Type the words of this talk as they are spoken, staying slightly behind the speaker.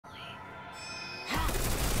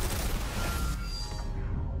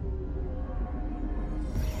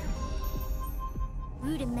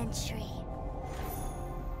rudimentary.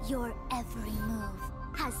 Your every move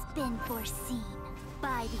has been foreseen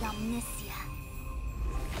by the Omniscia.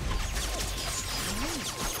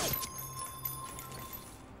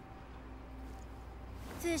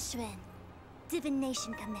 Fushun,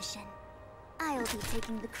 Divination Commission. I'll be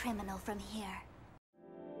taking the criminal from here.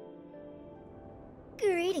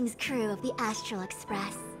 Greetings, crew of the Astral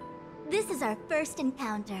Express. This is our first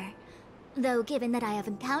encounter. Though given that I have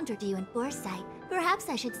encountered you in foresight, perhaps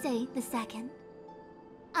I should say the second.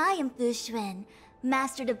 I am Fushun,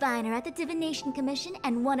 Master Diviner at the Divination Commission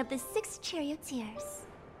and one of the 6 charioteers.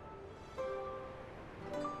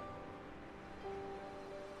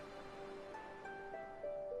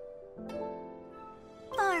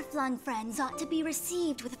 Far-flung friends ought to be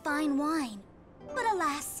received with fine wine. But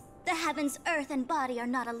alas, the heavens, earth, and body are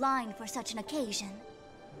not aligned for such an occasion.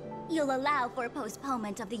 You'll allow for a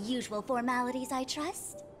postponement of the usual formalities, I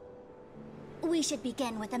trust? We should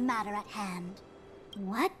begin with the matter at hand.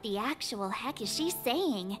 What the actual heck is she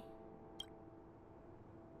saying?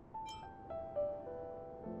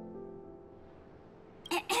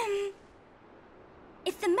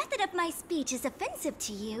 If the method of my speech is offensive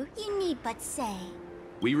to you, you need but say.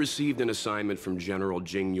 We received an assignment from General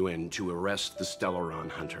Jing Yuan to arrest the Stellaron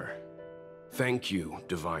Hunter. Thank you,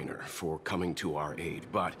 Diviner, for coming to our aid,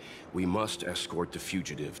 but we must escort the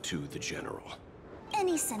fugitive to the General.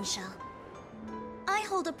 Essential. I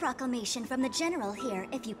hold a proclamation from the General here,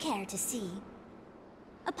 if you care to see.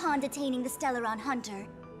 Upon detaining the Stellaron Hunter,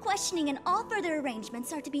 questioning and all further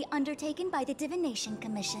arrangements are to be undertaken by the Divination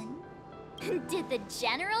Commission. Did the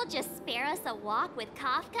General just spare us a walk with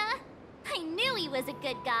Kafka? I knew he was a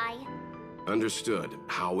good guy. Understood.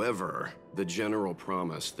 However, the General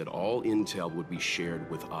promised that all intel would be shared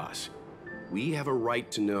with us. We have a right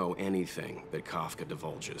to know anything that Kafka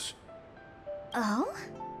divulges. Oh?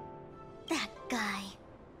 That guy.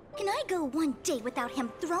 Can I go one day without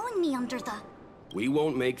him throwing me under the... We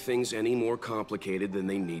won't make things any more complicated than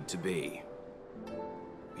they need to be.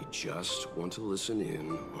 We just want to listen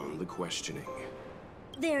in on the questioning.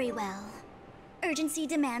 Very well. Urgency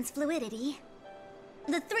demands fluidity.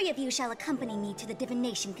 The 3 of you shall accompany me to the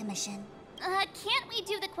Divination Commission. Can't we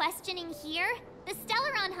do the questioning here? The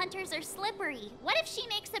Stellaron Hunters are slippery. What if she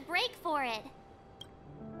makes a break for it?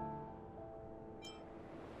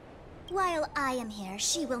 While I am here,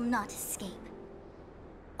 she will not escape.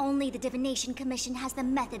 Only the Divination Commission has the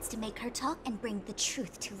methods to make her talk and bring the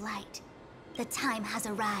truth to light. The time has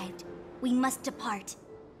arrived. We must depart.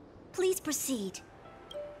 Please proceed.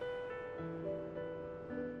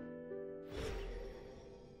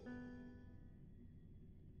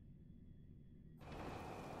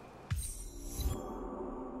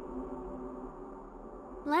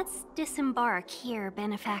 Let's disembark here,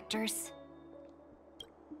 benefactors.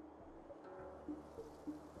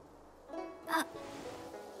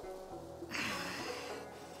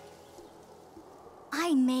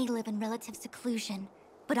 I may live in relative seclusion,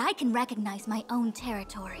 but I can recognize my own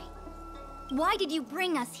territory. Why did you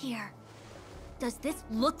bring us here? Does this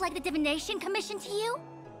look like the Divination Commission to you?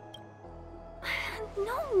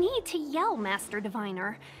 No need to yell, Master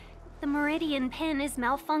Diviner. The Meridian Pin is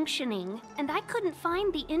malfunctioning, and I couldn't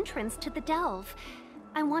find the entrance to the delve.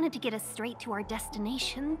 I wanted to get us straight to our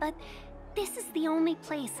destination, but this is the only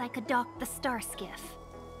place I could dock the star skiff.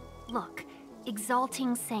 Look,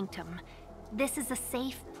 Exalting Sanctum. This is a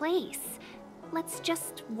safe place. Let's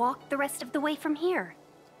just walk the rest of the way from here.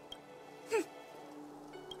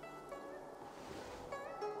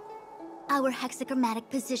 Our hexagrammatic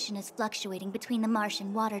position is fluctuating between the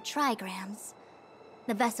Martian water trigrams.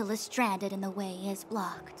 The vessel is stranded and the way is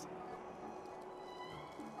blocked.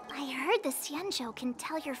 I heard the Xianzhou can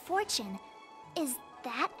tell your fortune. Is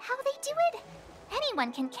that how they do it?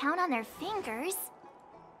 Anyone can count on their fingers.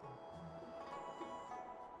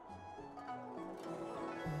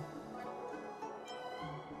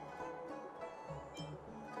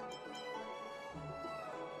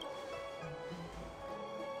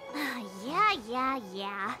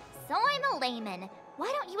 Yeah. So I'm a layman.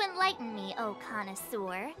 Why don't you enlighten me, oh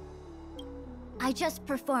connoisseur? I just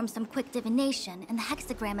performed some quick divination, and the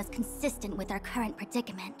hexagram is consistent with our current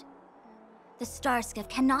predicament. The Starskiff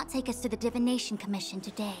cannot take us to the Divination Commission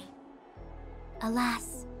today.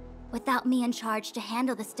 Alas, without me in charge to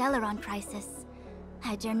handle the Stellaron crisis,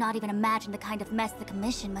 I dare not even imagine the kind of mess the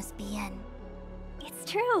Commission must be in. It's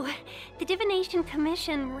true. The Divination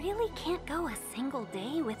Commission really can't go a single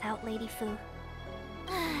day without Lady Fu.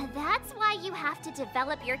 That's why you have to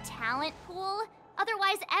develop your talent pool.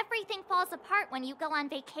 Otherwise, everything falls apart when you go on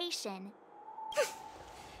vacation.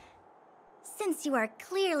 Since you are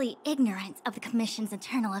clearly ignorant of the Commission's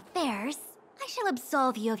internal affairs, I shall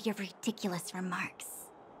absolve you of your ridiculous remarks.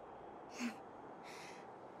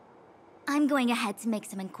 I'm going ahead to make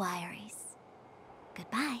some inquiries.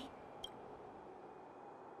 Goodbye.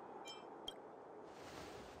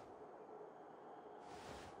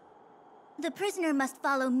 The prisoner must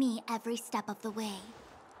follow me every step of the way.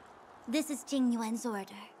 This is Jing Yuan's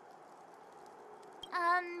order.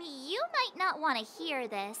 You might not want to hear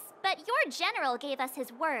this, but your general gave us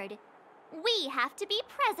his word. We have to be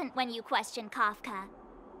present when you question Kafka.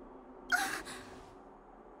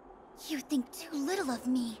 You think too little of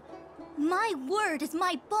me. My word is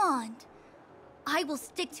my bond. I will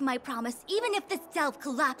stick to my promise even if this delve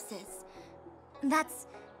collapses. That's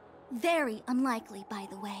very unlikely, by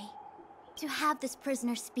the way. To have this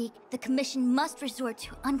prisoner speak, the Commission must resort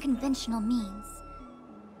to unconventional means,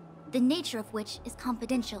 the nature of which is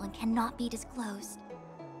confidential and cannot be disclosed.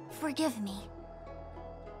 Forgive me.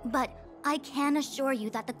 But I can assure you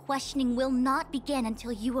that the questioning will not begin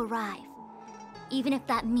until you arrive, even if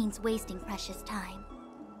that means wasting precious time.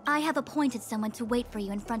 I have appointed someone to wait for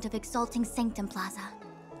you in front of Exalting Sanctum Plaza.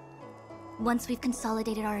 Once we've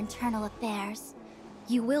consolidated our internal affairs,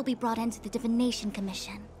 you will be brought into the Divination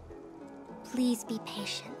Commission. Please be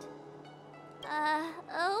patient.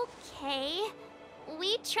 Okay.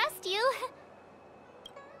 We trust you.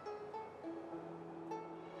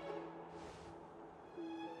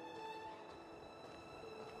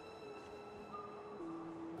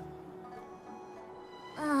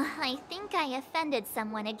 I think I offended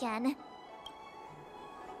someone again.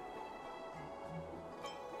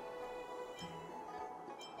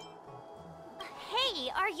 Hey,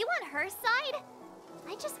 are you on her side?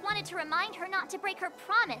 I just wanted to remind her not to break her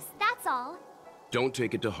promise, that's all. Don't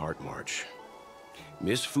take it to heart, March.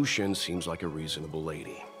 Miss Fushen seems like a reasonable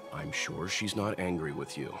lady. I'm sure she's not angry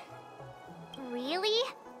with you. Really?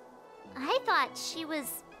 I thought she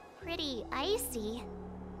was pretty icy.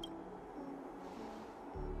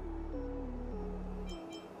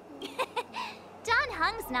 Don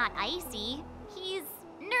Hung's not icy. He's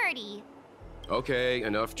nerdy. Okay,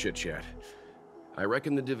 enough chit-chat. I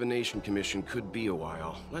reckon the Divination Commission could be a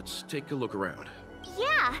while. Let's take a look around.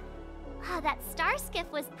 Yeah! That star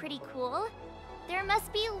skiff was pretty cool. There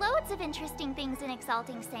must be loads of interesting things in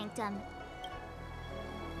Exalting Sanctum.